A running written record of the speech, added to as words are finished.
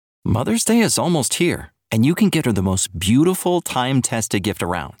Mother's Day is almost here, and you can get her the most beautiful time-tested gift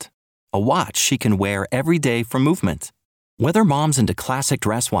around. A watch she can wear every day from Movement. Whether mom's into classic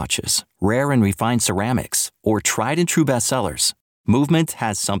dress watches, rare and refined ceramics, or tried and true bestsellers, Movement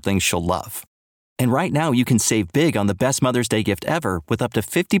has something she'll love. And right now you can save big on the best Mother's Day gift ever with up to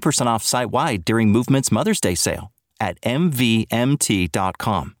 50% off site-wide during Movement's Mother's Day sale at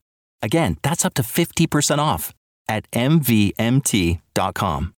mvmt.com. Again, that's up to 50% off at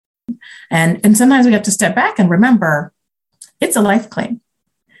mvmt.com. And sometimes we have to step back and remember, it's a life claim.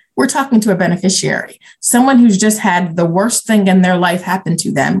 We're talking to a beneficiary, someone who's just had the worst thing in their life happen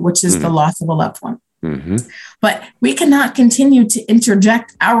to them, which is the loss of a loved one. Mm-hmm. But we cannot continue to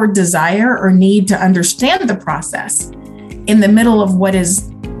interject our desire or need to understand the process in the middle of what is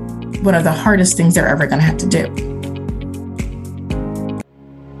one of the hardest things they're ever going to have to do.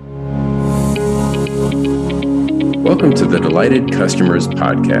 Welcome to the Delighted Customers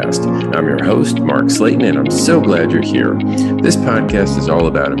Podcast. I'm your host, Mark Slayton, and I'm so glad you're here. This podcast is all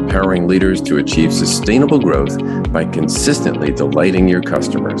about empowering leaders to achieve sustainable growth by consistently delighting your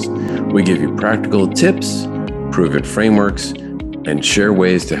customers. We give you practical tips, proven frameworks, and share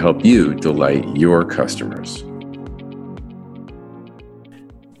ways to help you delight your customers.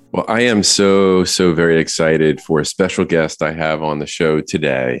 Well, I am so very excited for a special guest I have on the show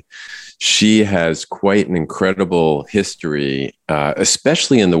today. She has quite an incredible history,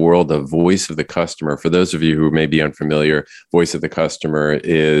 especially in the world of voice of the customer. For those of you who may be unfamiliar, voice of the customer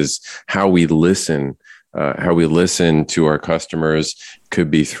is how we listen to our customers. Could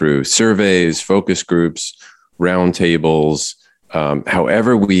be through surveys, focus groups, roundtables.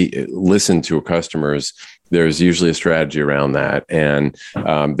 However we listen to our customers, there's usually a strategy around that. And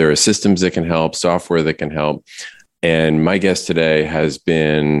there are systems that can help, software that can help. And my guest today has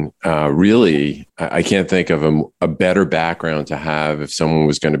been really, I can't think of a better background to have if someone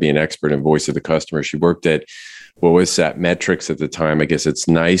was going to be an expert in voice of the customer. She worked at, what was that, Metrics at the time. I guess it's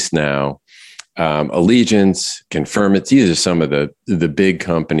NICE now. Allegiance, Confirm It. These are some of the big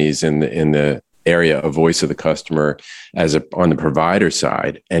companies in the area of voice of the customer on the provider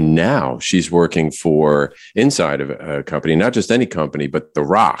side. And now she's working for inside of a company, not just any company, but The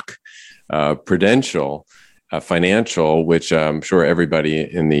Rock, Prudential. Financial, which I'm sure everybody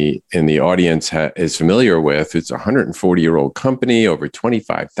in the audience is familiar with. It's a 140-year-old company, over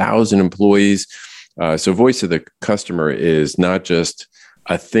 25,000 employees. So voice of the customer is not just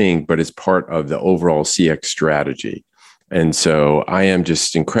a thing, but it's part of the overall CX strategy. And so I am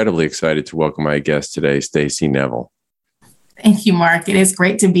just incredibly excited to welcome my guest today, Stacey Nevel. Thank you, Mark. It is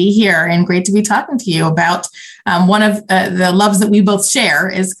great to be here and great to be talking to you about one of the loves that we both share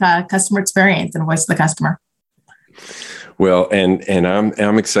is customer experience and voice of the customer. Well, and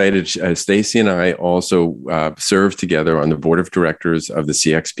I'm excited. Stacey and I also serve together on the board of directors of the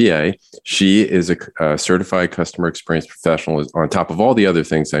CXPA. She is a certified customer experience professional on top of all the other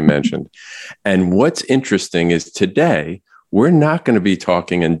things I mentioned. And what's interesting is today, we're not going to be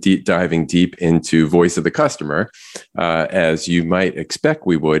talking and diving deep into voice of the customer, as you might expect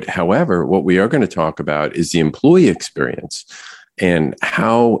we would. However, what we are going to talk about is the employee experience and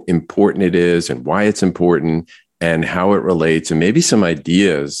how important it is and why it's important, and how it relates, and maybe some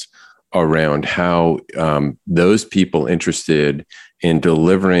ideas around how those people interested in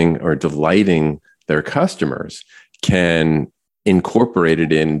delivering or delighting their customers can incorporate it,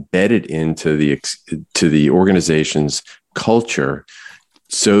 embed it into the organization's culture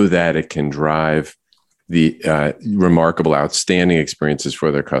so that it can drive the remarkable, outstanding experiences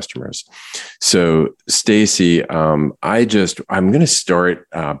for their customers. So, Stacey, I'm going to start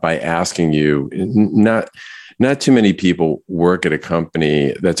by asking you, not too many people work at a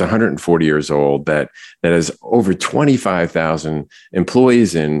company that's 140 years old, that has over 25,000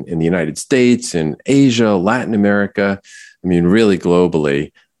 employees in the United States, in Asia, Latin America, I mean, really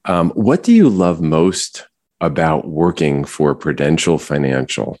globally. What do you love most about working for Prudential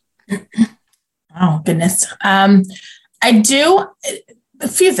Financial? Oh, goodness. I do a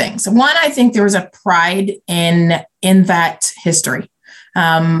few things. One, I think there was a pride in that history.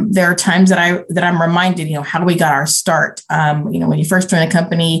 There are times that I'm reminded, how we got our start. When you first join a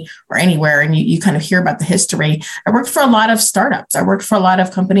company or anywhere and you kind of hear about the history. I worked for a lot of startups. I worked for a lot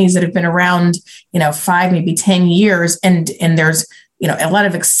of companies that have been around, 5, maybe 10 years. And there's, a lot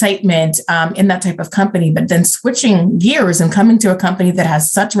of excitement in that type of company, but then switching gears and coming to a company that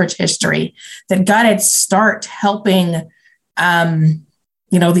has such rich history that got its start helping,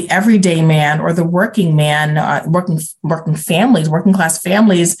 the everyday man or the working man, working class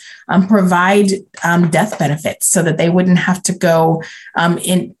families provide death benefits so that they wouldn't have to go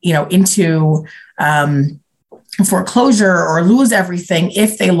into foreclosure or lose everything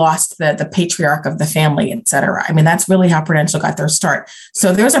if they lost the patriarch of the family, et cetera. I mean, that's really how Prudential got their start.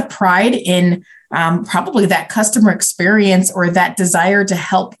 So there's a pride in probably that customer experience or that desire to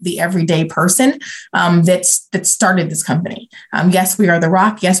help the everyday person that started this company. Yes, we are the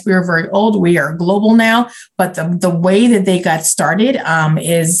rock. Yes, we are very old. We are global now, but the way that they got started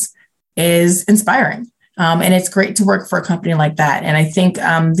is inspiring. And it's great to work for a company like that. And I think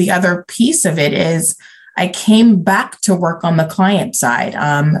the other piece of it is I came back to work on the client side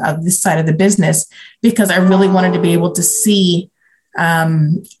of this side of the business because I really wanted to be able to see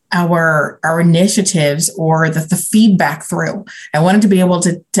our initiatives or the feedback through. I wanted to be able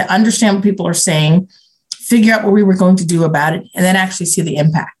to understand what people are saying, figure out what we were going to do about it, and then actually see the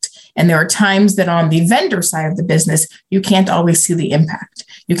impact. And there are times that on the vendor side of the business, you can't always see the impact.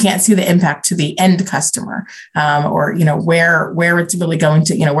 You can't see the impact to the end customer, or where it's really going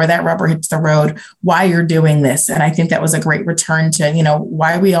to, where that rubber hits the road, why you're doing this. And I think that was a great return to,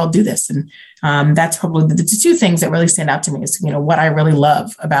 why we all do this. And that's probably the two things that really stand out to me is, what I really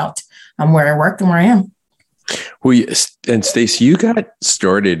love about where I work and where I am. Well, and Stacey, you got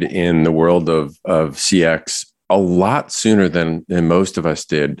started in the world of CX a lot sooner than most of us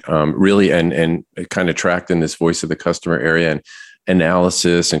did, really, and kind of tracked in this voice of the customer area and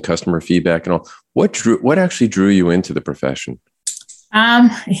analysis and customer feedback and all. What actually drew you into the profession?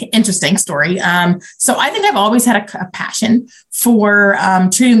 Interesting story. So I think I've always had a passion for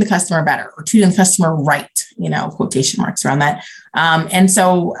treating the customer better or treating the customer right, quotation marks around that. And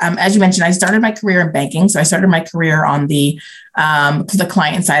so, as you mentioned, I started my career in banking. So I started my career on the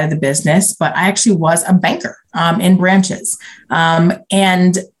client side of the business, but I actually was a banker in branches.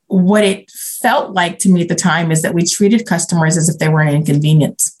 And what it felt like to me at the time is that we treated customers as if they were an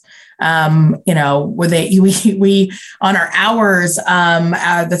inconvenience. Where we on our hours,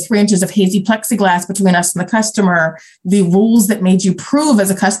 the 3 inches of hazy plexiglass between us and the customer, the rules that made you prove as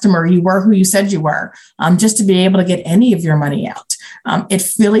a customer you were who you said you were, just to be able to get any of your money out. It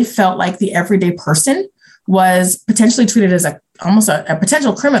really felt like the everyday person was potentially treated as almost a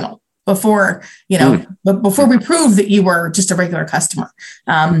potential criminal before we proved that you were just a regular customer.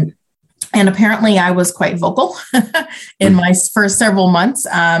 And apparently I was quite vocal in my first several months,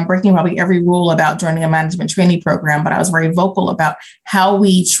 breaking probably every rule about joining a management training program, but I was very vocal about how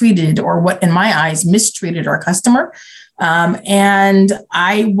we treated or what in my eyes mistreated our customer. And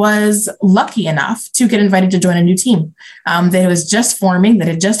I was lucky enough to get invited to join a new team that had just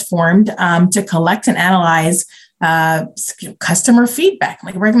formed to collect and analyze customer feedback.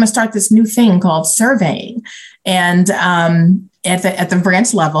 Like, we're going to start this new thing called surveying. And at the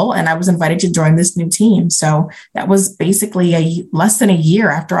branch level, and I was invited to join this new team. So that was basically less than a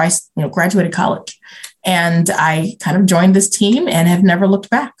year after I graduated college. And I kind of joined this team and have never looked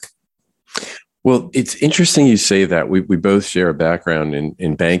back. Well, it's interesting you say that. We both share a background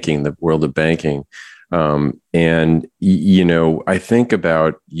in banking, the world of banking. And I think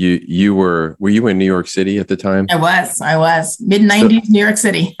about you were you in New York City at the time? I was mid-90s, New York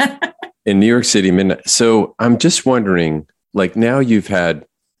City. In New York City, midnight. So I'm just wondering, like, now you've had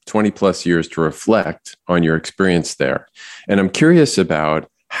 20 plus years to reflect on your experience there. And I'm curious about,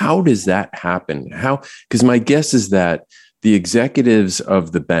 how does that happen? Because my guess is that the executives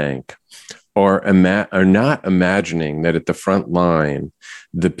of the bank are not imagining that at the front line,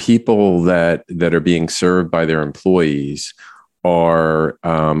 the people that are being served by their employees are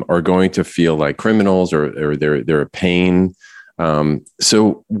going to feel like criminals or they're a pain.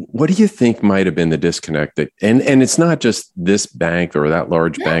 So what do you think might have been the disconnect? And it's not just this bank or that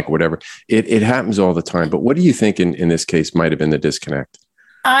large bank or whatever. It happens all the time. But what do you think in this case might have been the disconnect?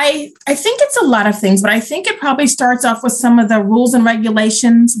 I think it's a lot of things, but I think it probably starts off with some of the rules and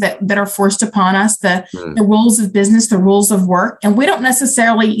regulations that are forced upon us, the rules of business, the rules of work. And we don't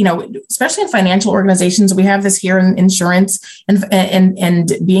necessarily, especially in financial organizations, we have this here in insurance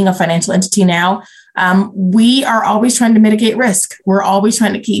and being a financial entity now. We are always trying to mitigate risk. We're always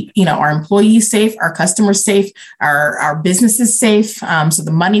trying to keep, our employees safe, our customers safe, our businesses safe. So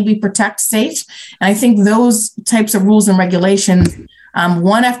the money we protect safe. And I think those types of rules and regulations,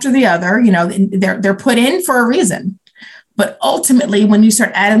 one after the other, they're put in for a reason. But ultimately, when you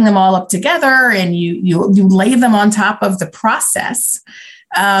start adding them all up together and you lay them on top of the process,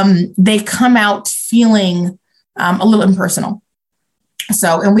 they come out feeling a little impersonal.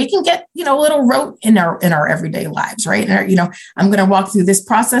 So, and we can get, a little rote in our everyday lives, right? And, I'm going to walk through this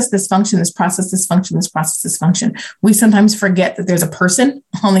process, this function, this process, this function, this process, this function. We sometimes forget that there's a person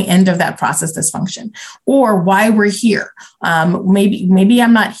on the end of that process, this function, or why we're here. Maybe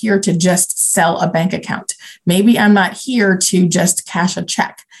I'm not here to just sell a bank account. Maybe I'm not here to just cash a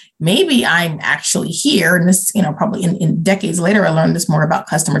check. maybe I'm actually here, and this, probably in decades later, I learned this more about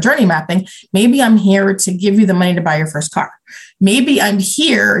customer journey mapping. Maybe I'm here to give you the money to buy your first car. Maybe I'm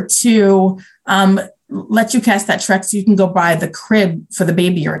here to let you cash that check so you can go buy the crib for the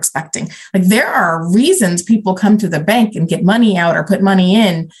baby you're expecting. Like, there are reasons people come to the bank and get money out or put money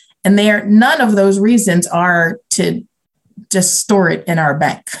in, and none of those reasons are to just store it in our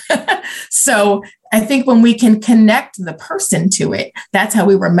bank. So I think when we can connect the person to it, that's how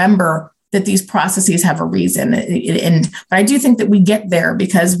we remember that these processes have a reason. But I do think that we get there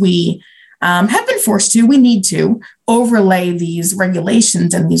because we have been forced to, we need to overlay these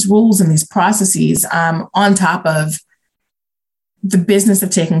regulations and these rules and these processes on top of the business of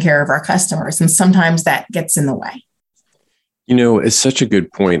taking care of our customers. And sometimes that gets in the way. It's such a good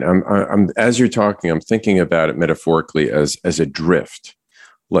point. I'm as you're talking, I'm thinking about it metaphorically as a drift.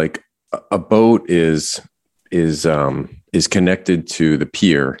 Like a boat is connected to the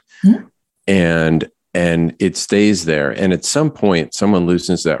pier, mm-hmm. and it stays there. And at some point, someone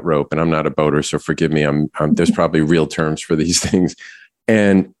loosens that rope. And I'm not a boater, so forgive me. There's probably real terms for these things,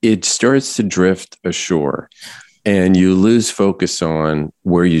 and it starts to drift ashore, and you lose focus on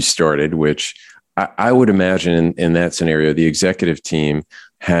where you started, which I would imagine in that scenario, the executive team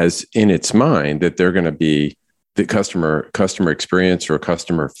has in its mind that they're going to be the customer experience or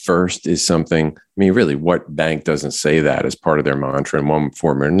customer first is something. I mean, really, what bank doesn't say that as part of their mantra in one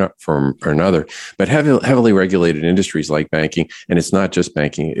form or another? But heavily regulated industries like banking, and it's not just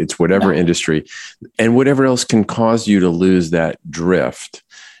banking, it's whatever industry and whatever else can cause you to lose that drift,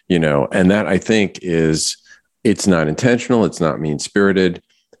 and that I think it's not intentional, it's not mean-spirited.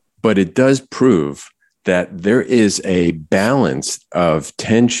 But it does prove that there is a balance of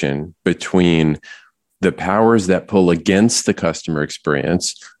tension between the powers that pull against the customer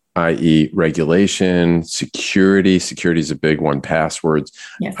experience, i.e. regulation, security. Security is a big one. Passwords,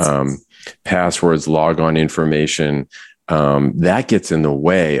 passwords, log-on information. That gets in the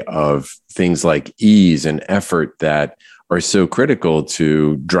way of things like ease and effort that are so critical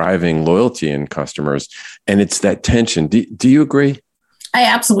to driving loyalty in customers. And it's that tension. Do you agree? I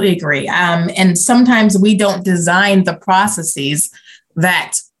absolutely agree. And sometimes we don't design the processes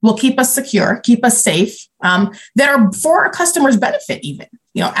that will keep us secure, keep us safe, that are for our customers' benefit even.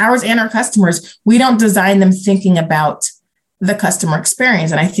 Ours and our customers, we don't design them thinking about the customer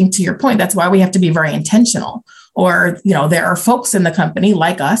experience. And I think to your point, that's why we have to be very intentional. Or, there are folks in the company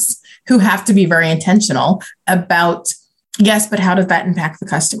like us who have to be very intentional about, yes, but how does that impact the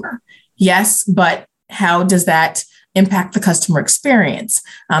customer? Yes, but how does that impact the customer experience?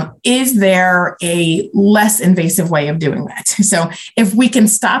 Is there a less invasive way of doing that? So if we can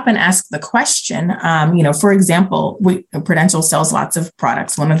stop and ask the question, for example, Prudential sells lots of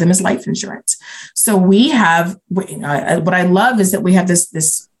products. One of them is life insurance. So we have, what I love is that we have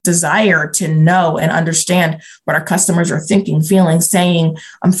this desire to know and understand what our customers are thinking, feeling, saying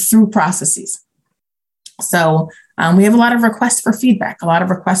through processes. So we have a lot of requests for feedback, a lot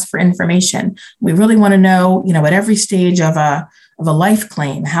of requests for information. We really want to know, at every stage of a life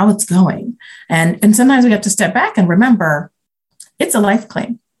claim, how it's going. And sometimes we have to step back and remember it's a life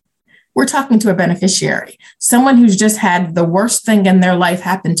claim. We're talking to a beneficiary, someone who's just had the worst thing in their life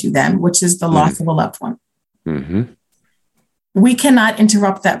happen to them, which is the loss of a loved one. Mm-hmm. We cannot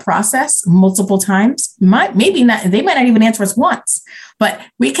interrupt that process multiple times. Maybe not. They might not even answer us once, but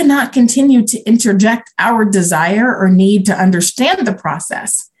we cannot continue to interject our desire or need to understand the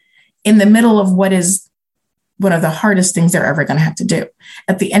process in the middle of what is one of the hardest things they're ever going to have to do.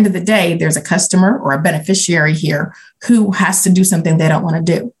 At the end of the day, there's a customer or a beneficiary here who has to do something they don't want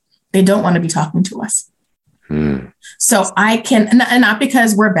to do. They don't want to be talking to us. So I can, and not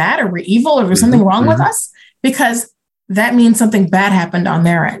because we're bad or we're evil or there's something wrong with us, because that means something bad happened on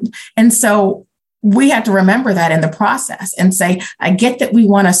their end. And so we have to remember that in the process and say, I get that we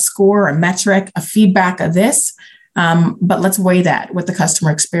want to score a metric, a feedback of this, but let's weigh that with the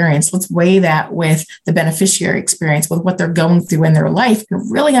customer experience. Let's weigh that with the beneficiary experience, with what they're going through in their life, and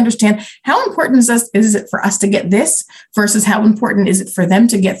really understand how important is it for us to get this versus how important is it for them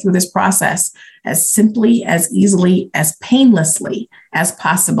to get through this process as simply, as easily, as painlessly as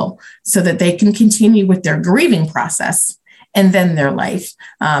possible so that they can continue with their grieving process and then their life.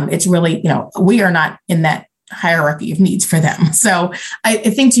 It's really, we are not in that hierarchy of needs for them. So I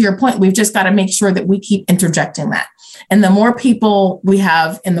think to your point, we've just got to make sure that we keep interjecting that. And the more people we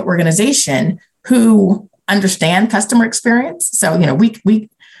have in the organization who understand customer experience. So,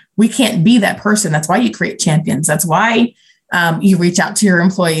 we can't be that person. That's why you create champions. That's why you reach out to your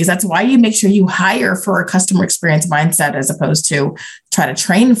employees. That's why you make sure you hire for a customer experience mindset as opposed to try to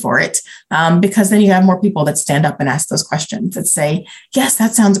train for it, because then you have more people that stand up and ask those questions that say, yes,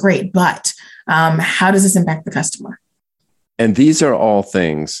 that sounds great, but how does this impact the customer? And these are all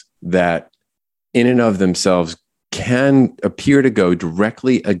things that in and of themselves can appear to go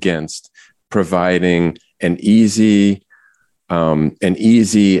directly against providing an easy,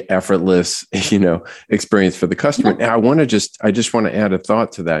 effortless, experience for the customer. Now, I just want to add a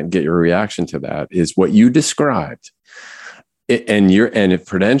thought to that and get your reaction to that. Is what you described, and at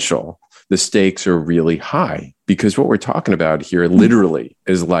Prudential, the stakes are really high because what we're talking about here literally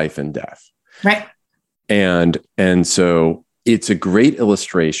is life and death, right? And so it's a great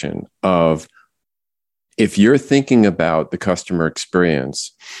illustration of if you're thinking about the customer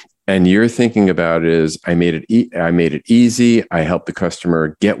experience. And you're thinking about it as I made it easy. I helped the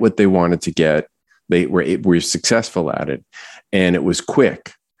customer get what they wanted to get. They were successful at it, and it was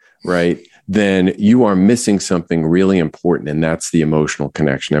quick, right? Then you are missing something really important, and that's the emotional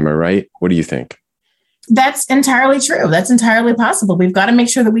connection. Am I right? What do you think? That's entirely true. That's entirely possible. We've got to make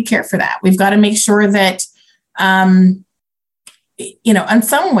sure that we care for that. We've got to make sure that, in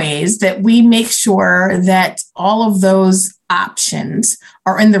some ways, that we make sure that all of those options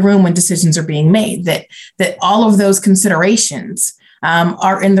are in the room when decisions are being made, that all of those considerations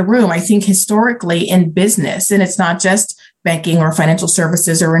are in the room. I think historically in business, and it's not just banking or financial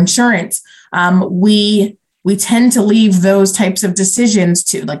services or insurance, we tend to leave those types of decisions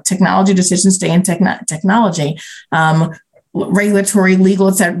to, like, technology decisions stay in technology, regulatory, legal,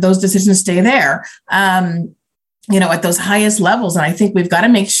 etc. Those decisions stay there. At those highest levels. And I think we've got to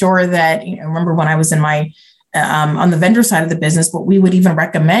make sure that, I remember when I was in my, on the vendor side of the business, what we would even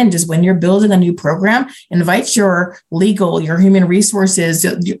recommend is when you're building a new program, invite your legal, your human resources,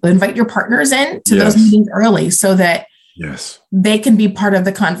 invite your partners in to those meetings early so that they can be part of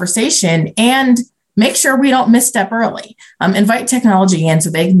the conversation, and make sure we don't misstep early. Invite technology in so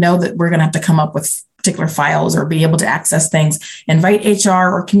they know that we're going to have to come up with particular files or be able to access things. Invite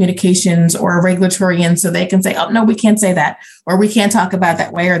HR or communications or regulatory in so they can say, oh, no, we can't say that, or we can't talk about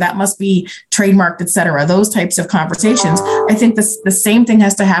that way, or that must be trademarked, et cetera. Those types of conversations. I think the same thing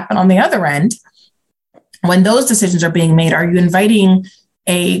has to happen on the other end. When those decisions are being made, are you inviting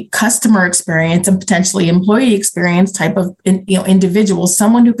a customer experience and potentially employee experience type of individual,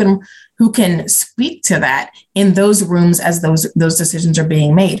 someone who can speak to that in those rooms as those decisions are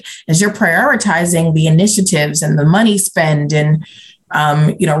being made, as you're prioritizing the initiatives and the money spend and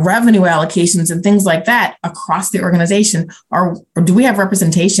revenue allocations and things like that across the organization, or do we have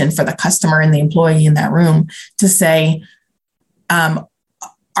representation for the customer and the employee in that room to say, are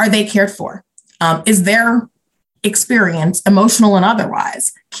they cared for? Is their experience, emotional and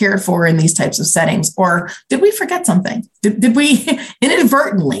otherwise, cared for in these types of settings? Or did we forget something? Did we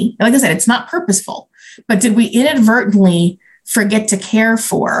inadvertently, like I said, it's not purposeful, but did we inadvertently forget to care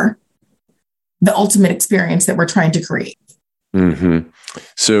for the ultimate experience that we're trying to create? Mm-hmm.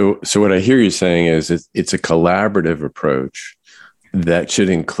 So what I hear you saying is it's a collaborative approach that should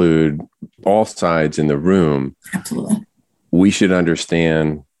include all sides in the room. Absolutely. We should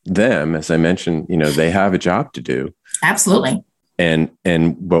understand them, as I mentioned, they have a job to do. Absolutely.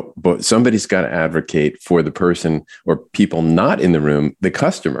 But somebody's got to advocate for the person or people not in the room, the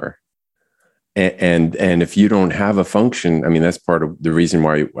customer. And if you don't have a function, I mean, that's part of the reason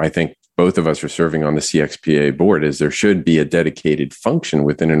why I think both of us are serving on the CXPA board, is there should be a dedicated function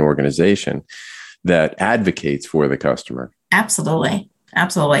within an organization that advocates for the customer. Absolutely.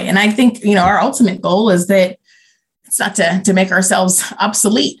 Absolutely. And I think, our ultimate goal is that it's not to make ourselves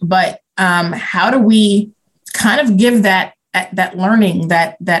obsolete, but how do we kind of give that learning,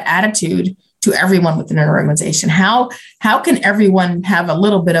 that attitude to everyone within an organization? How can everyone have a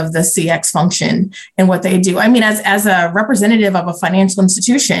little bit of the CX function in what they do? I mean, as a representative of a financial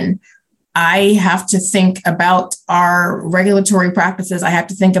institution, I have to think about our regulatory practices. I have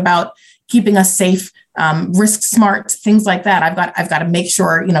to think about keeping us safe, risk smart, things like that. I've got to make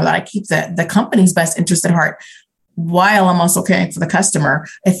sure, that I keep the company's best interest at heart, while I'm also caring for the customer.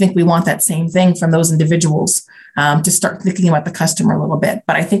 I think we want that same thing from those individuals, to start thinking about the customer a little bit.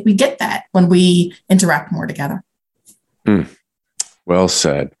 But I think we get that when we interact more together. Well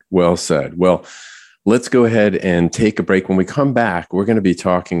said. Well said. Well, let's go ahead and take a break. When we come back, we're going to be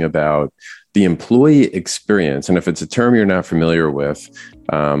talking about the employee experience. And if it's a term you're not familiar with,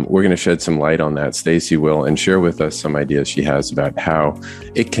 we're going to shed some light on that. Stacey will, and share with us some ideas she has about how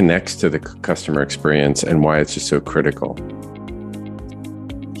it connects to the customer experience and why it's just so critical.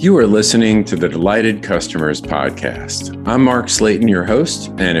 You are listening to the Delighted Customers podcast. I'm Mark Slayton, your host.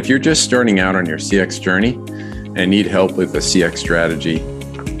 And if you're just starting out on your CX journey, and need help with a CX strategy,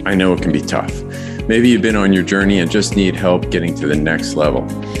 I know it can be tough. Maybe you've been on your journey and just need help getting to the next level.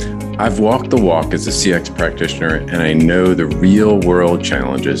 I've walked the walk as a CX practitioner, and I know the real world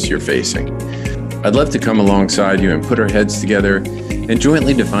challenges you're facing. I'd love to come alongside you and put our heads together and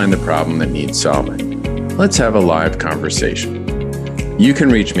jointly define the problem that needs solving. Let's have a live conversation. You can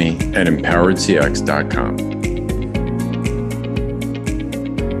reach me at empoweredcx.com.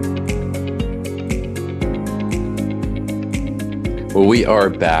 Well, we are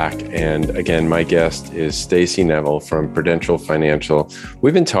back. And again, my guest is Stacey Nevel from Prudential Financial.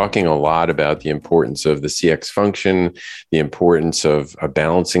 We've been talking a lot about the importance of the CX function, the importance of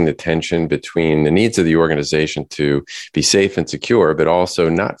balancing the tension between the needs of the organization to be safe and secure, but also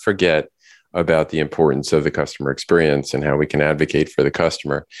not forget about the importance of the customer experience and how we can advocate for the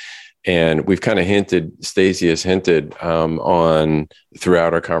customer. And we've kind of hinted, Stacey has hinted on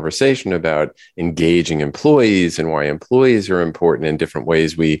throughout our conversation about engaging employees and why employees are important in different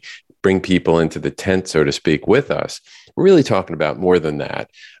ways. We bring people into the tent, so to speak, with us. We're really talking about more than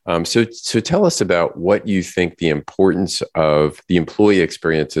that. So tell us about what you think the importance of the employee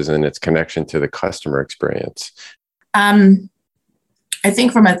experience is and its connection to the customer experience. I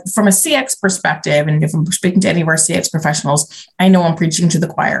think from a CX perspective, and if I'm speaking to any of our CX professionals, I know I'm preaching to the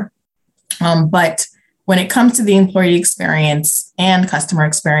choir. But when it comes to the employee experience and customer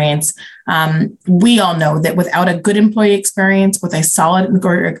experience, we all know that without a good employee experience, with a solid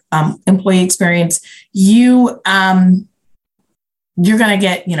employee experience, you're going to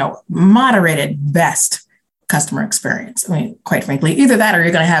get, moderate at best customer experience. I mean, quite frankly, either that or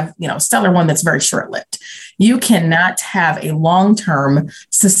you're going to have, stellar one that's very short-lived. You cannot have a long-term,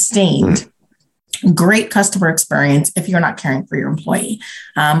 sustained great customer experience if you're not caring for your employee,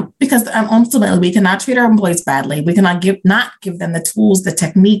 because ultimately we cannot treat our employees badly. We cannot give them the tools, the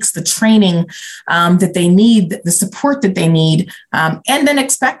techniques, the training that they need, the support that they need, and then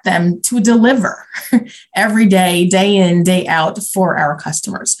expect them to deliver every day, day in, day out for our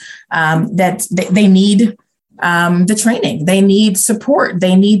customers. That they need the training, they need support,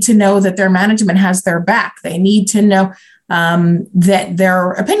 they need to know that their management has their back, they need to know that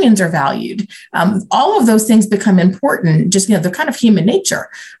their opinions are valued. All of those things become important, just, they're kind of human nature.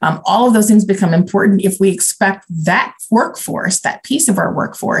 All of those things become important if we expect that workforce, that piece of our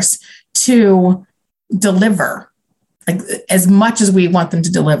workforce, to deliver as much as we want them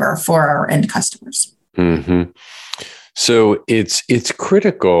to deliver for our end customers. Mm-hmm. So it's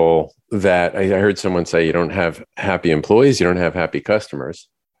critical that I heard someone say you don't have happy employees, you don't have happy customers.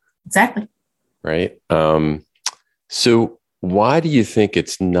 Exactly. Right. So why do you think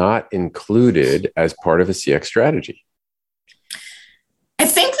it's not included as part of a CX strategy? I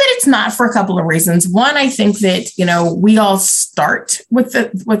think that it's not for a couple of reasons. One, I think that, we all start with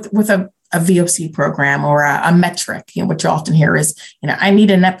a VOC program or a metric, what you often hear is, I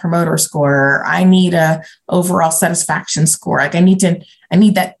need a net promoter score. I need a overall satisfaction score. Like I need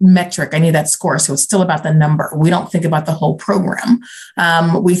that metric. I need that score. So it's still about the number. We don't think about the whole program.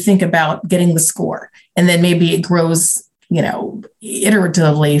 We think about getting the score, and then maybe it grows,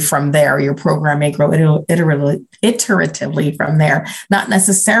 iteratively from there. Your program may grow iteratively from there, not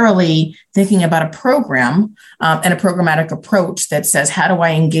necessarily thinking about a program and a programmatic approach that says, how do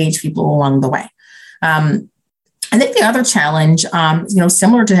I engage people along the way? I think the other challenge,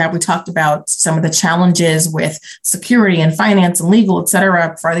 similar to how we talked about some of the challenges with security and finance and legal, et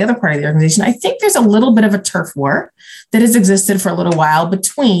cetera, for the other part of the organization, I think there's a little bit of a turf war that has existed for a little while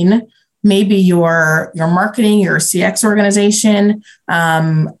between maybe your marketing, your CX organization,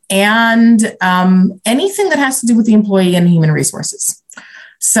 and anything that has to do with the employee and human resources.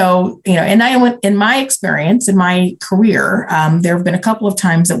 So, in my experience, in my career, there have been a couple of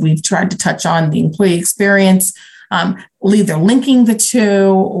times that we've tried to touch on the employee experience, either linking the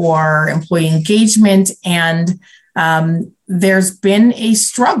two or employee engagement. And there's been a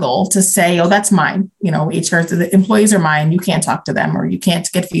struggle to say, oh, that's mine. HR, the employees are mine. You can't talk to them, or you can't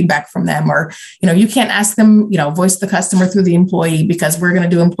get feedback from them, or, you can't ask them, voice the customer through the employee, because we're going to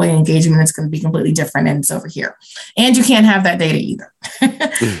do employee engagement. And it's going to be completely different. And it's over here. And you can't have that data either.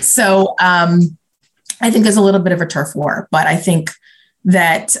 So I think there's a little bit of a turf war, but I think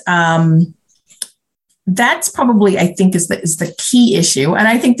that that's probably, is the key issue. And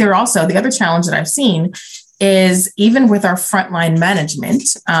I think there also, the other challenge that I've seen is even with our frontline management,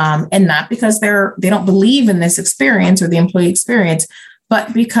 and not because they don't believe in this experience or the employee experience,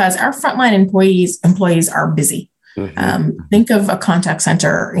 but because our frontline employees are busy. Mm-hmm. Think of a contact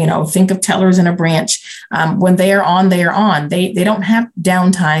center, think of tellers in a branch. When they are on, they are on. They don't have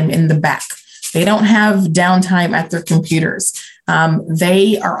downtime in the back. They don't have downtime at their computers.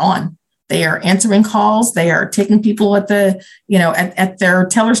 They are on. They are answering calls. They are taking people at the, at their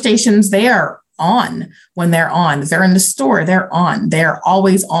teller stations. They are on when they're on. If they're in the store, they're on. They're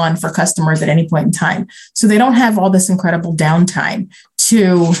always on for customers at any point in time. So they don't have all this incredible downtime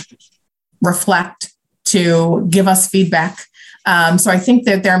to reflect, to give us feedback. So I think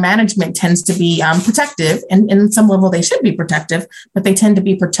that their management tends to be protective, and in some level they should be protective, but they tend to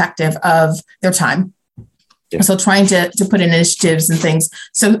be protective of their time. Yeah. So trying to put in initiatives and things.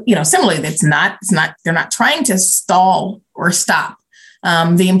 So, similarly, they're not trying to stall or stop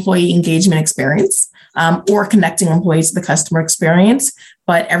the employee engagement experience or connecting employees to the customer experience,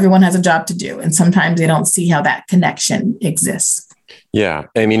 but everyone has a job to do. And sometimes they don't see how that connection exists. Yeah.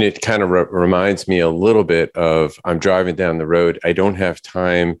 I mean, it kind of reminds me a little bit of, I'm driving down the road. I don't have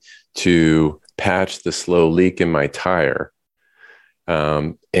time to patch the slow leak in my tire.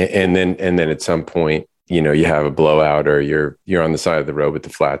 And then at some point, you have a blowout, or you're on the side of the road with the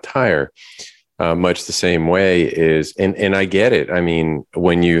flat tire. Much the same way is, and I get it. I mean,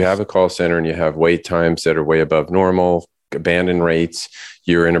 when you have a call center and you have wait times that are way above normal, abandon rates,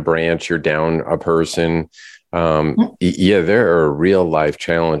 you're in a branch, you're down a person. There are real life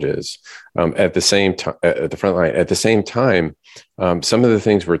challenges. At the same time, at the front line, at the same time, some of the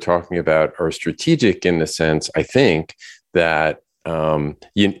things we're talking about are strategic in the sense, I think, that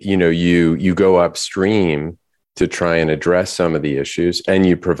you go upstream to try and address some of the issues, and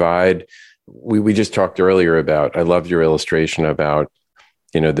you provide. We just talked earlier about, I love your illustration about,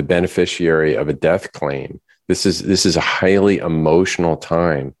 the beneficiary of a death claim. This is a highly emotional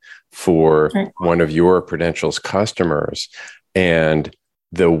time for one of your Prudential's customers. And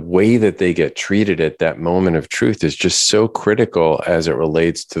the way that they get treated at that moment of truth is just so critical as it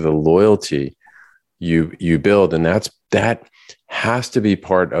relates to the loyalty you build. And that has to be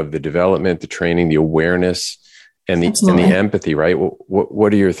part of the development, the training, the awareness, and the empathy, right?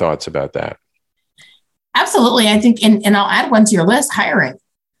 What are your thoughts about that? Absolutely. I think, and I'll add one to your list, hiring.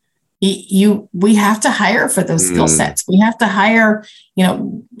 We have to hire for those skill sets. We have to hire,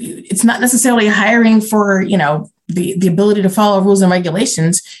 it's not necessarily hiring for, the ability to follow rules and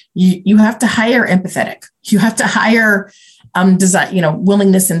regulations. You have to hire empathetic. You have to hire desire,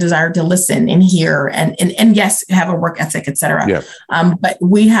 willingness and desire to listen and hear and yes, have a work ethic, et cetera. Yeah. But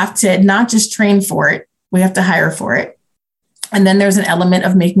we have to not just train for it. We have to hire for it. And then there's an element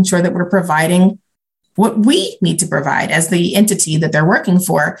of making sure that we're providing what we need to provide as the entity that they're working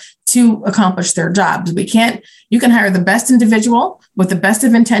for to accomplish their jobs. You can hire the best individual with the best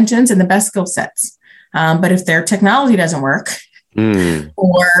of intentions and the best skill sets. But if their technology doesn't work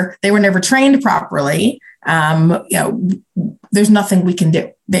or they were never trained properly, there's nothing we can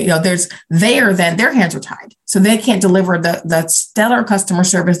do. Then their hands are tied. So they can't deliver the stellar customer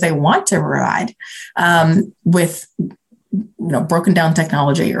service they want to provide with broken down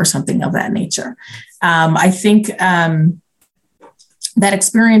technology or something of that nature. I think that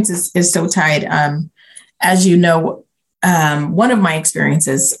experience is so tied. As you know, one of my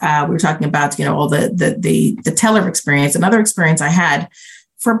experiences, we were talking about, all the teller experience. Another experience I had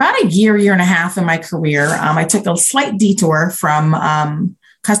for about a year and a half in my career, I took a slight detour from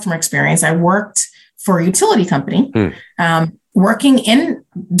customer experience. I worked for a utility company, working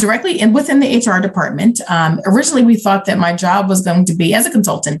directly within the HR department. Originally, we thought that my job was going to be as a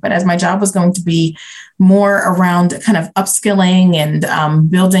consultant, but as my job was going to be more around kind of upskilling and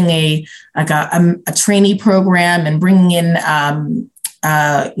building a trainee program and bringing in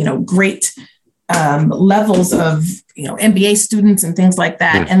great levels of MBA students and things like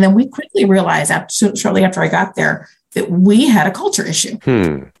that. And then we quickly realized shortly after I got there that we had a culture issue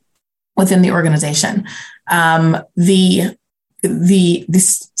within the organization. The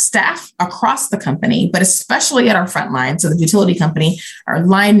staff across the company, but especially at our front line, so the utility company, our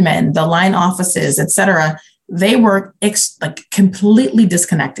linemen, the line offices, et cetera, they were completely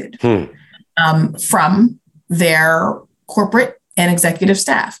disconnected from their corporate and executive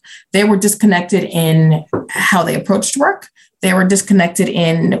staff. They were disconnected in how they approached work. They were disconnected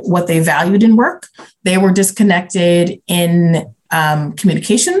in what they valued in work. They were disconnected in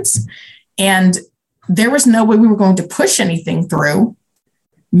communications. And there was no way we were going to push anything through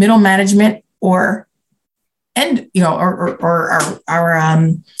middle management or our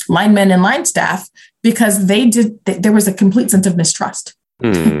linemen and line staff, because there was a complete sense of mistrust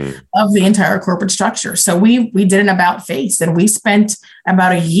of the entire corporate structure. So we did an about face, and we spent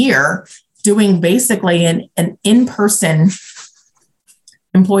about a year doing basically an in-person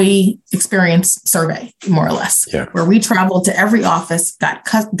employee experience survey, more or less, where we traveled to every office,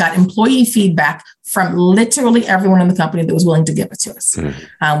 got employee feedback from literally everyone in the company that was willing to give it to us.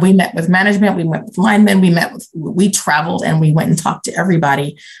 We met with management, we met with linemen, we traveled and we went and talked to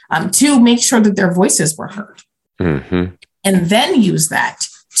everybody to make sure that their voices were heard. And then use that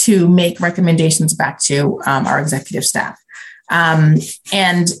to make recommendations back to our executive staff. And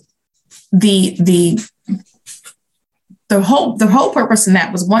the whole purpose in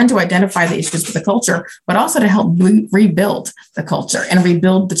that was, one, to identify the issues with the culture, but also to help rebuild the culture and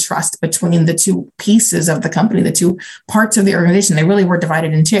rebuild the trust between the two pieces of the company, the two parts of the organization. They really were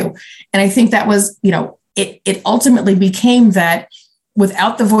divided in two. And I think that was, it ultimately became that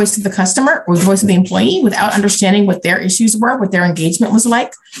without the voice of the customer or the voice of the employee, without understanding what their issues were, what their engagement was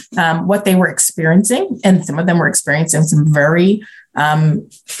like, what they were experiencing, and some of them were experiencing some very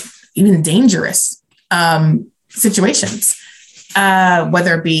even dangerous situations,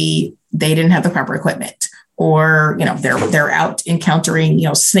 whether it be they didn't have the proper equipment, or they're out encountering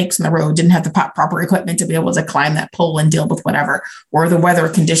snakes in the road, didn't have the proper equipment to be able to climb that pole and deal with whatever, or the weather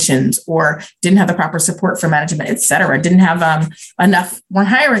conditions, or didn't have the proper support for management, et cetera, didn't have weren't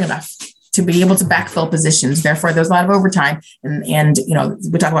hiring enough to be able to backfill positions. Therefore, there's a lot of overtime. And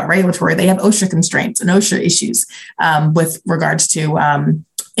we talk about regulatory, they have OSHA constraints and OSHA issues with regards to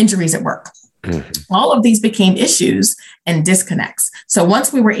injuries at work. All of these became issues and disconnects. So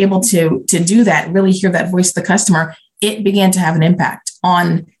once we were able to do that, really hear that voice of the customer, it began to have an impact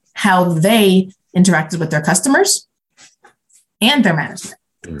on how they interacted with their customers and their management.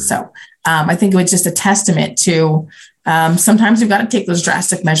 So I think it was just a testament to sometimes you've got to take those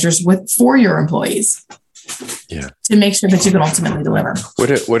drastic measures for your employees. To make sure that you can ultimately deliver.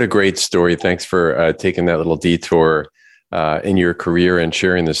 What a great story. Thanks for taking that little detour in your career and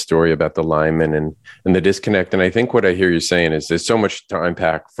sharing the story about the lineman and the disconnect. And I think what I hear you saying is there's so much to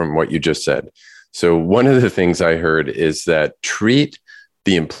unpack from what you just said. So one of the things I heard is that treat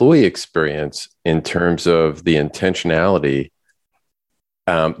the employee experience in terms of the intentionality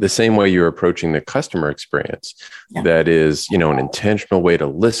the same way you're approaching the customer experience. That is, an intentional way to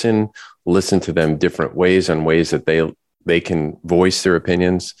listen to them different ways, on ways that they can voice their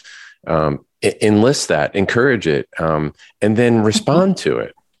opinions. Enlist that, encourage it, and then respond to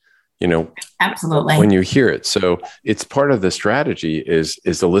it, absolutely, when you hear it. So it's part of the strategy is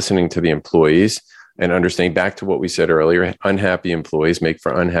the listening to the employees and understanding, back to what we said earlier, unhappy employees make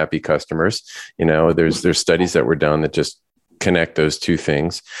for unhappy customers. There's studies that were done that just connect those two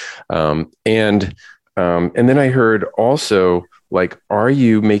things. And then I heard also, are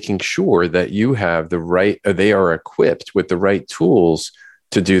you making sure that you have they are equipped with the right tools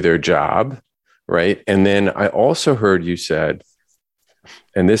to do their job? Right. And then I also heard you said,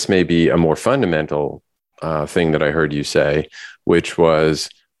 and this may be a more fundamental thing that I heard you say, which was,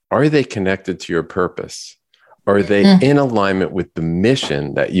 are they connected to your purpose? Are they in alignment with the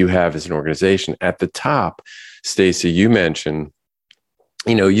mission that you have as an organization? At the top, Stacey, you mentioned,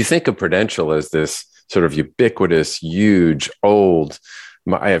 you think of Prudential as this sort of ubiquitous, huge, old,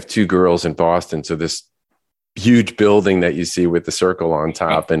 I have two girls in Boston. So this huge building that you see with the circle on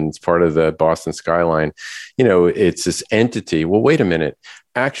top, and it's part of the Boston skyline. It's this entity. Well, wait a minute.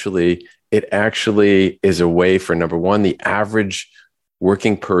 It actually is a way for, number one, the average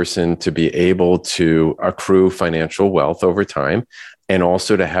working person to be able to accrue financial wealth over time, and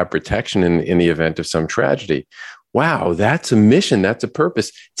also to have protection in the event of some tragedy. Wow, that's a mission. That's a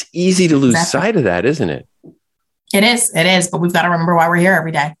purpose. It's easy to lose sight of that, isn't it? It is. But we've got to remember why we're here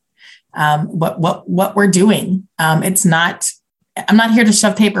every day. What we're doing. I'm not here to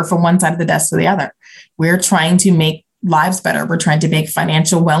shove paper from one side of the desk to the other. We're trying to make lives better. We're trying to make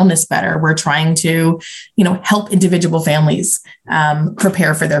financial wellness better. We're trying to, help individual families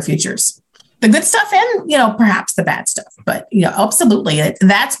prepare for their futures. The good stuff and, perhaps the bad stuff. But, absolutely.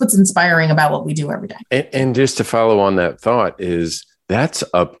 That's what's inspiring about what we do every day. And just to follow on that thought is that's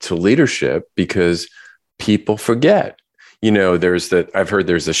up to leadership, because people forget. I've heard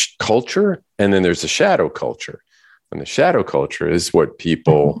there's a culture, and then there's a shadow culture. And the shadow culture is what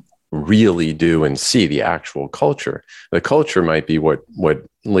people really do and see, the actual culture. The culture might be what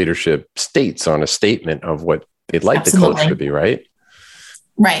leadership states on a statement of what they'd like the culture to be, right?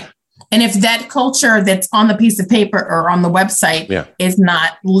 Right. And if that culture that's on the piece of paper or on the website is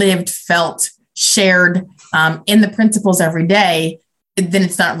not lived, felt, shared in the principles every day, then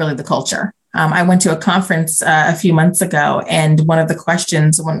it's not really the culture. I went to a conference a few months ago, and one of the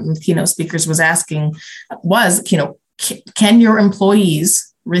questions one of the keynote speakers was asking was, can your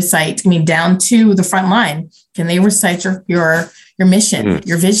employees down to the front line, can they recite your mission,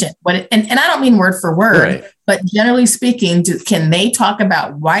 your vision? And I don't mean word for word, right, but generally speaking, can they talk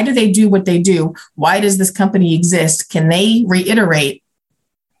about why do they do what they do? Why does this company exist? Can they reiterate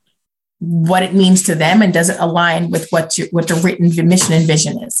what it means to them, and does it align with what the written mission and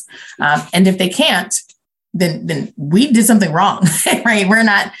vision is? And if they can't, then we did something wrong, right? We're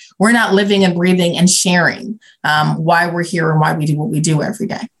not living and breathing and sharing why we're here and why we do what we do every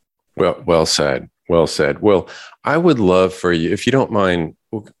day. Well said. Well said. Well, I would love for you, if you don't mind,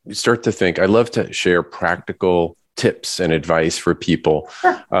 we'll start to think. I'd love to share practical tips and advice for people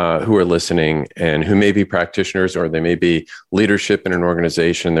who are listening and who may be practitioners, or they may be leadership in an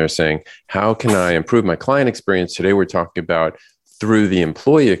organization. They're saying, how can I improve my client experience? Today, we're talking about through the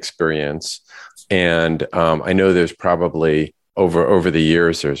employee experience. And I know there's probably over the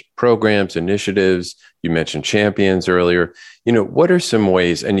years, there's programs, initiatives. You mentioned champions earlier. What are some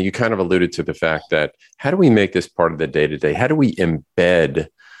ways, and you kind of alluded to the fact that, how do we make this part of the day-to-day? How do we embed,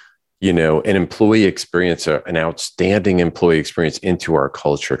 an employee experience, an outstanding employee experience into our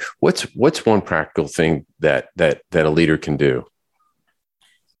culture? What's one practical thing that a leader can do?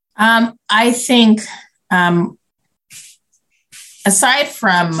 I think, aside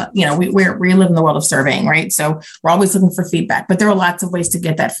from, we live in the world of surveying, right? So we're always looking for feedback, but there are lots of ways to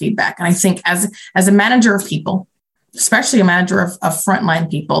get that feedback. And I think as a manager of people, especially a manager of frontline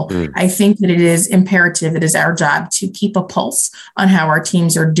people, I think that it is imperative, it is our job to keep a pulse on how our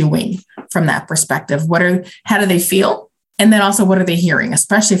teams are doing from that perspective. How do they feel? And then also, what are they hearing,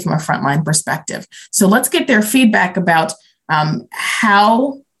 especially from a frontline perspective? So let's get their feedback about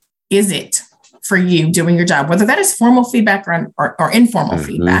how is it for you doing your job, whether that is formal feedback or informal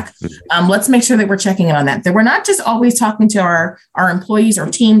feedback. Let's make sure that we're checking in on that we're not just always talking to our employees or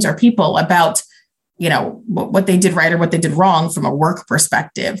teams or people about, what they did right or what they did wrong from a work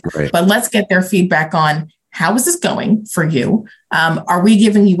perspective, right, but let's get their feedback on how is this going for you? Are we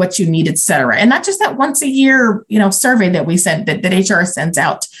giving you what you need, et cetera? And not just that once a year, survey that we send that HR sends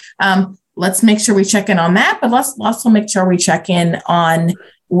out. Let's make sure we check in on that, but let's also make sure we check in on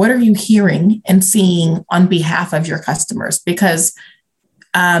what are you hearing and seeing on behalf of your customers? Because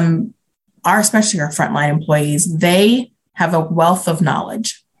especially our frontline employees, they have a wealth of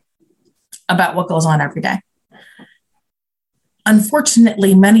knowledge about what goes on every day.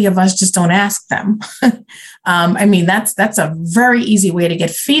 Unfortunately, many of us just don't ask them. That's a very easy way to get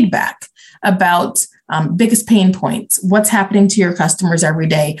feedback about biggest pain points. What's happening to your customers every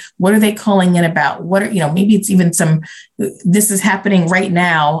day? What are they calling in about? Maybe it's even this is happening right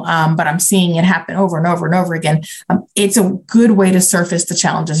now, but I'm seeing it happen over and over and over again. It's a good way to surface the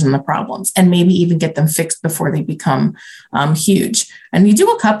challenges and the problems, and maybe even get them fixed before they become huge. And you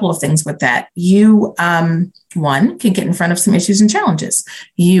do a couple of things with that. You, one, can get in front of some issues and challenges.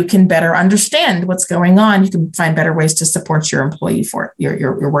 You can better understand what's going on. You can find better ways to support your employee for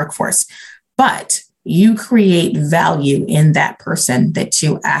your workforce. But you create value in that person that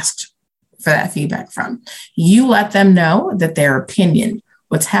you asked for that feedback from. You let them know that their opinion,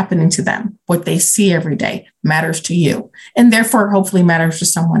 what's happening to them, what they see every day matters to you, and therefore hopefully matters to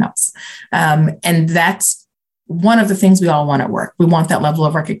someone else. And that's one of the things we all want at work. We want that level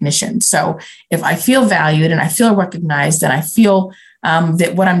of recognition. So if I feel valued and I feel recognized and I feel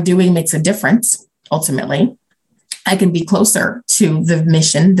that what I'm doing makes a difference, ultimately, I can be closer to the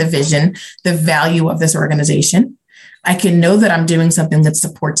mission, the vision, the value of this organization. I can know that I'm doing something that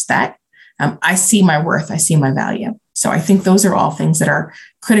supports that. I see my worth. I see my value. So I think those are all things that are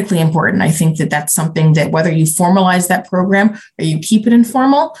critically important. I think that that's something that whether you formalize that program or you keep it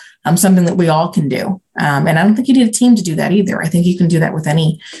informal, something that we all can do. And I don't think you need a team to do that either. I think you can do that with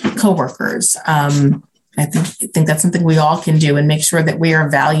any coworkers. I think that's something we all can do and make sure that we are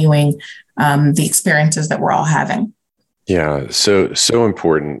valuing the experiences that we're all having. Yeah, so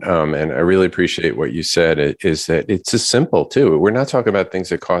important. And I really appreciate what you said, is that it's as simple too. We're not talking about things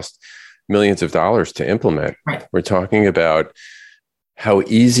that cost millions of dollars to implement. Right. We're talking about how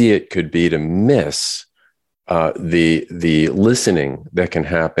easy it could be to miss the listening that can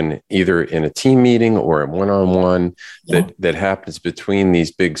happen either in a team meeting or a one-on-one that happens between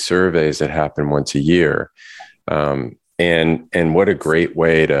these big surveys that happen once a year. And what a great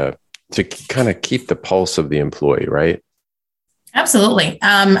way to kind of keep the pulse of the employee, right? Absolutely.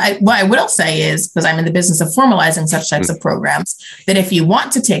 What I will say is, because I'm in the business of formalizing such types of programs, that if you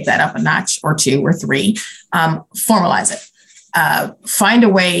want to take that up a notch or two or three, formalize it. Find a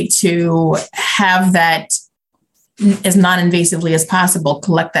way to have that as non-invasively as possible,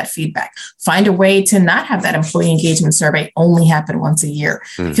 collect that feedback. Find a way to not have that employee engagement survey only happen once a year.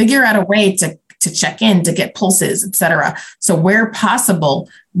 Figure out a way to to check in, to get pulses, et cetera. So where possible,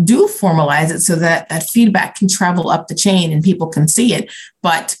 do formalize it so that that feedback can travel up the chain and people can see it.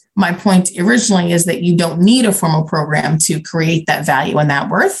 But my point originally is that you don't need a formal program to create that value and that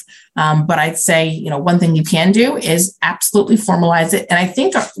worth. But I'd say, one thing you can do is absolutely formalize it. And I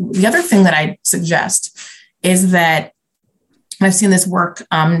think the other thing that I suggest is that I've seen this work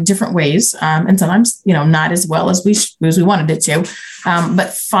different ways, and sometimes, not as well as we wanted it to.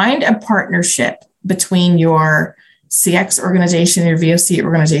 But find a partnership between your CX organization, your VOC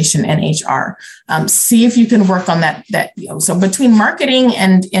organization, and HR. See if you can work on that. So between marketing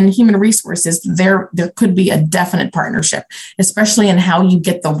and human resources, there could be a definite partnership, especially in how you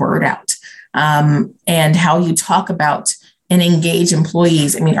get the word out and how you talk about and engage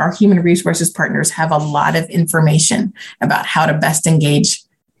employees. I mean, our human resources partners have a lot of information about how to best engage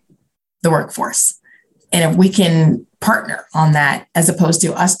the workforce. And if we can partner on that, as opposed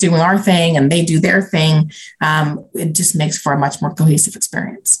to us doing our thing and they do their thing, it just makes for a much more cohesive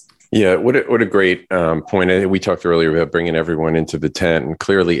experience. Yeah, what a great point. We talked earlier about bringing everyone into the tent, and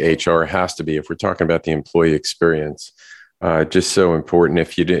clearly HR has to be, if we're talking about the employee experience, just so important.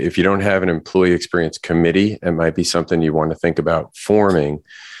 If you don't have an employee experience committee, it might be something you want to think about forming,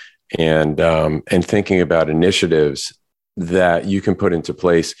 and thinking about initiatives that you can put into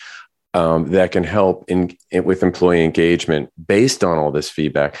place that can help with employee engagement based on all this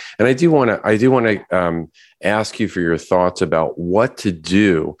feedback. And I do want to ask you for your thoughts about what to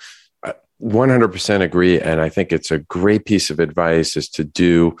do. 100% agree. And I think it's a great piece of advice is to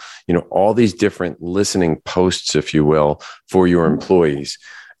do, all these different listening posts, if you will, for your employees.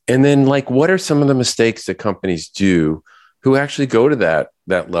 And then what are some of the mistakes that companies do who actually go to that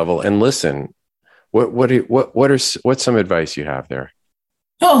level and listen? What's some advice you have there?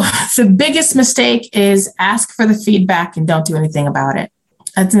 Oh, the biggest mistake is ask for the feedback and don't do anything about it.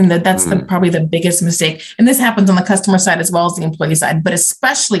 That's probably the biggest mistake. And this happens on the customer side as well as the employee side, but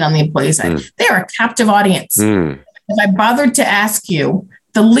especially on the employee side. They are a captive audience. If I bothered to ask you,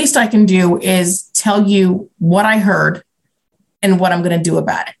 the least I can do is tell you what I heard and what I'm going to do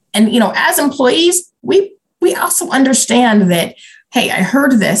about it. And, as employees, we also understand that, hey, I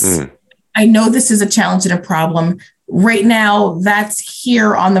heard this. I know this is a challenge and a problem. Right now, that's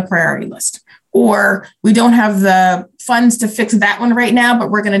here on the priority list. Or we don't have the funds to fix that one right now,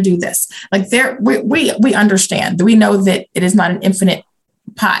 but we're going to do this. We understand. We know that it is not an infinite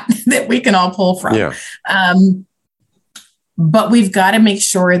pot that we can all pull from. Yeah. But we've got to make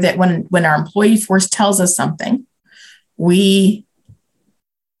sure that when our employee force tells us something, we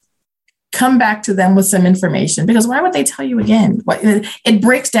come back to them with some information, because why would they tell you again? It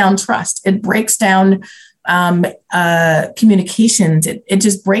breaks down trust. It breaks down communications. It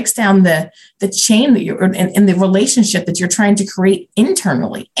just breaks down the chain that you're in the relationship that you're trying to create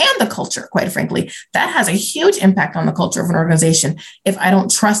internally, and the culture, quite frankly. That has a huge impact on the culture of an organization. If I don't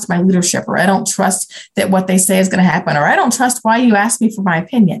trust my leadership, or I don't trust that what they say is going to happen, or I don't trust why you asked me for my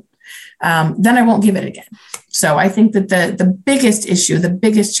opinion, then I won't give it again. So I think that the biggest issue, the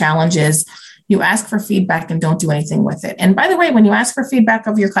biggest challenge is you ask for feedback and don't do anything with it. And by the way, when you ask for feedback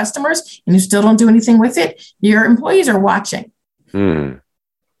of your customers and you still don't do anything with it, your employees are watching.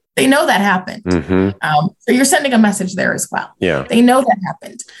 They know that happened. So you're sending a message there as well. Yeah. They know that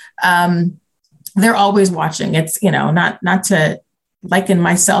happened. They're always watching. It's, not to liken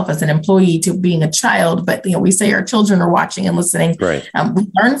myself as an employee to being a child, but, we say our children are watching and listening. Right. We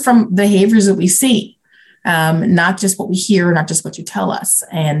learn from behaviors that we see, not just what we hear, not just what you tell us.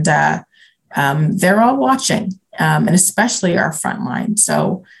 And they're all watching, and especially our frontline.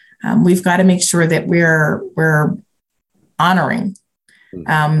 So we've got to make sure that we're honoring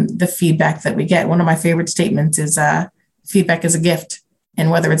the feedback that we get. One of my favorite statements is feedback is a gift,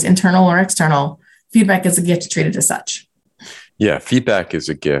 and whether it's internal or external, feedback is a gift, treated as such. Yeah, feedback is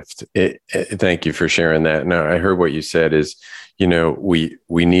a gift. Thank you for sharing that. Now, I heard what you said is, we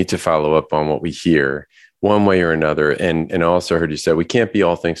need to follow up on what we hear one way or another. And I also heard you say we can't be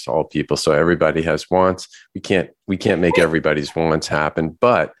all things to all people. So everybody has wants. We can't make everybody's wants happen,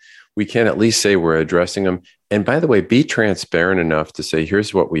 but we can at least say we're addressing them. And by the way, be transparent enough to say,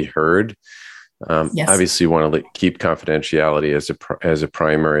 here's what we heard. Yes. Obviously, you want to keep confidentiality as a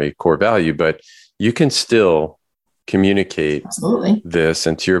primary core value, but you can still communicate Absolutely. this.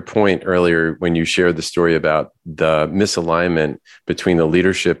 And to your point earlier, when you shared the story about the misalignment between the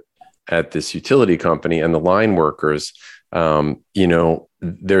leadership at this utility company and the line workers,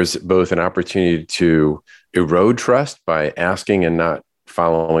 there's both an opportunity to erode trust by asking and not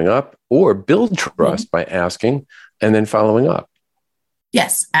following up, or build trust by asking and then following up.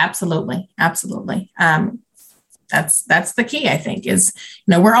 Yes, absolutely. Absolutely. That's the key, I think, is,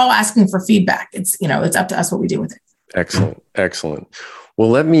 we're all asking for feedback. It's, it's up to us what we do with it. Excellent. Well,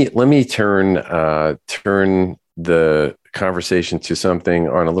 let me turn the conversation to something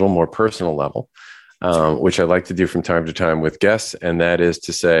on a little more personal level, which I like to do from time to time with guests. And that is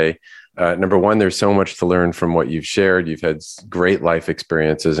to say, number one, there's so much to learn from what you've shared. You've had great life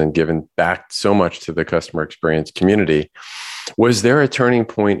experiences and given back so much to the customer experience community. Was there a turning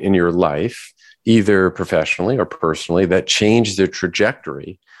point in your life, either professionally or personally, that changed the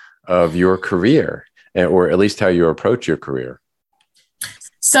trajectory of your career, or at least how you approach your career?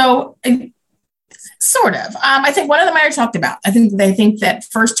 So, sort of. I think one of them I already talked about. I think that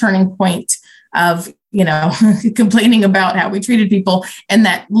first turning point of, complaining about how we treated people, and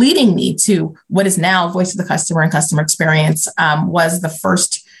that leading me to what is now Voice of the Customer and Customer Experience, was the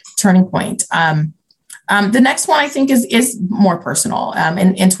first turning point. The next one I think is more personal.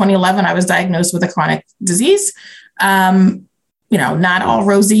 In 2011, I was diagnosed with a chronic disease. Not all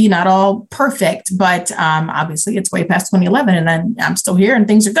rosy, not all perfect, but obviously it's way past 2011, and I'm still here and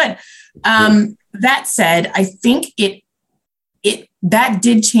things are good. That said, I think that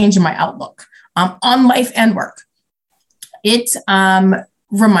did change my outlook on life and work. It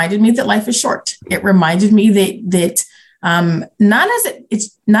reminded me that life is short. It reminded me that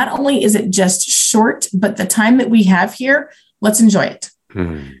not only is it just short, but the time that we have here, let's enjoy it.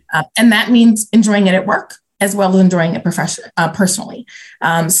 And that means enjoying it at work as well as enjoying it personally.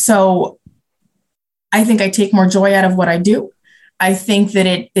 So I think I take more joy out of what I do. I think that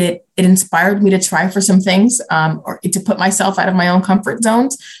it inspired me to try for some things, or to put myself out of my own comfort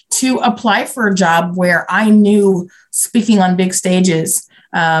zones, to apply for a job where I knew speaking on big stages.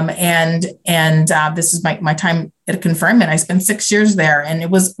 And this is my time at Confirmant. I spent 6 years there, and it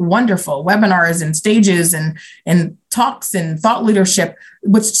was wonderful. Webinars and stages and talks and thought leadership,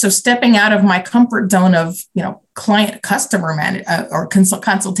 so stepping out of my comfort zone of, client customer or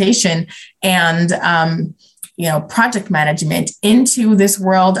consultation and, project management into this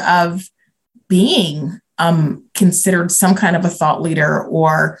world of being considered some kind of a thought leader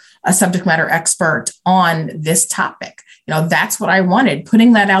or a subject matter expert on this topic. That's what I wanted,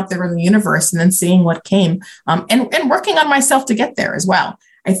 putting that out there in the universe and then seeing what came, and working on myself to get there as well.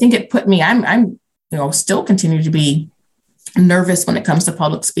 I think it put me, I'm still continue to be nervous when it comes to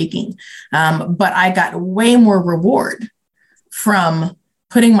public speaking. But I got way more reward from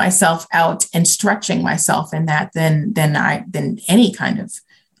putting myself out and stretching myself in that than any kind of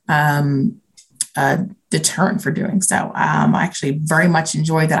deterrent for doing so. I actually very much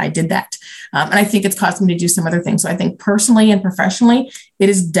enjoy that I did that. And I think it's caused me to do some other things. So I think personally and professionally, it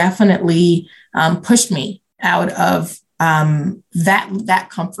has definitely pushed me out of that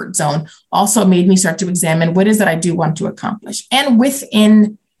comfort zone. Also made me start to examine what is that I do want to accomplish, and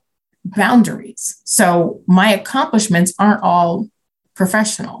within boundaries. So my accomplishments aren't all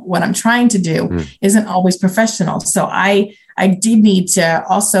professional. What I'm trying to do isn't always professional. So I did need to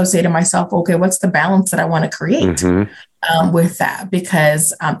also say to myself, okay, what's the balance that I want to create with that?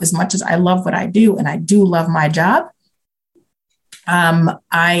 Because as much as I love what I do, and I do love my job,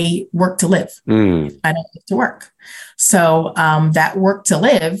 I work to live. I don't live to work. So that work to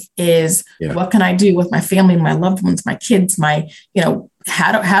live is what can I do with my family, my loved ones, my kids,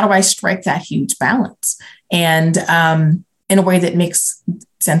 how do I strike that huge balance? And in a way that makes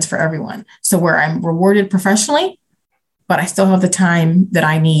sense for everyone. So where I'm rewarded professionally, but I still have the time that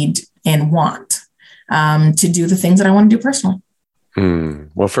I need and want to do the things that I want to do personally.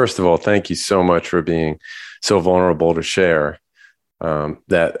 Well, first of all, thank you so much for being so vulnerable to share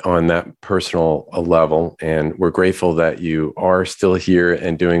that on that personal level. And we're grateful that you are still here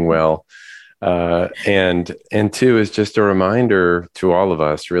and doing well. And two is just a reminder to all of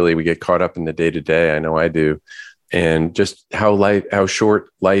us, really, we get caught up in the day-to-day. I know I do. And just how short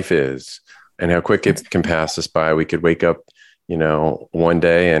life is and how quick it can pass us by. We could wake up, one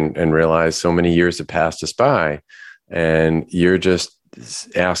day and realize so many years have passed us by, and you're just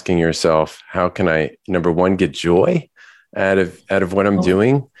asking yourself, how can I, number one, get joy out of what I'm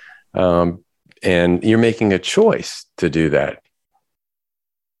doing? And you're making a choice to do that.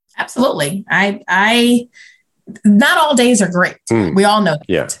 Absolutely. I not all days are great. We all know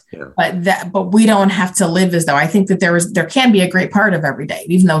that. Yeah. But we don't have to live as though. I think that there can be a great part of every day,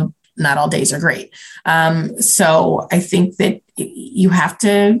 even though not all days are great. So I think that you have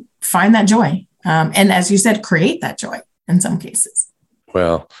to find that joy. And as you said, create that joy in some cases.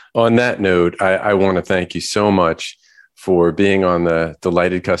 Well, on that note, I want to thank you so much for being on the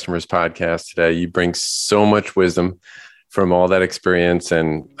Delighted Customers podcast today. You bring so much wisdom from all that experience,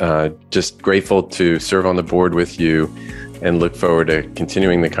 and just grateful to serve on the board with you, and look forward to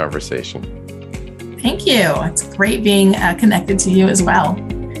continuing the conversation. Thank you. It's great being connected to you as well.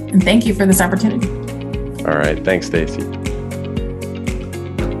 And thank you for this opportunity. All right. Thanks, Stacey.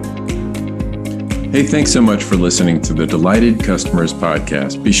 Hey, thanks so much for listening to the Delighted Customers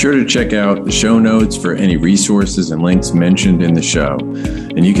podcast. Be sure to check out the show notes for any resources and links mentioned in the show.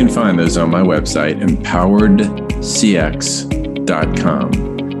 And you can find those on my website, empoweredcx.com.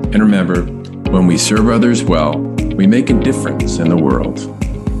 And remember, when we serve others well, we make a difference in the world.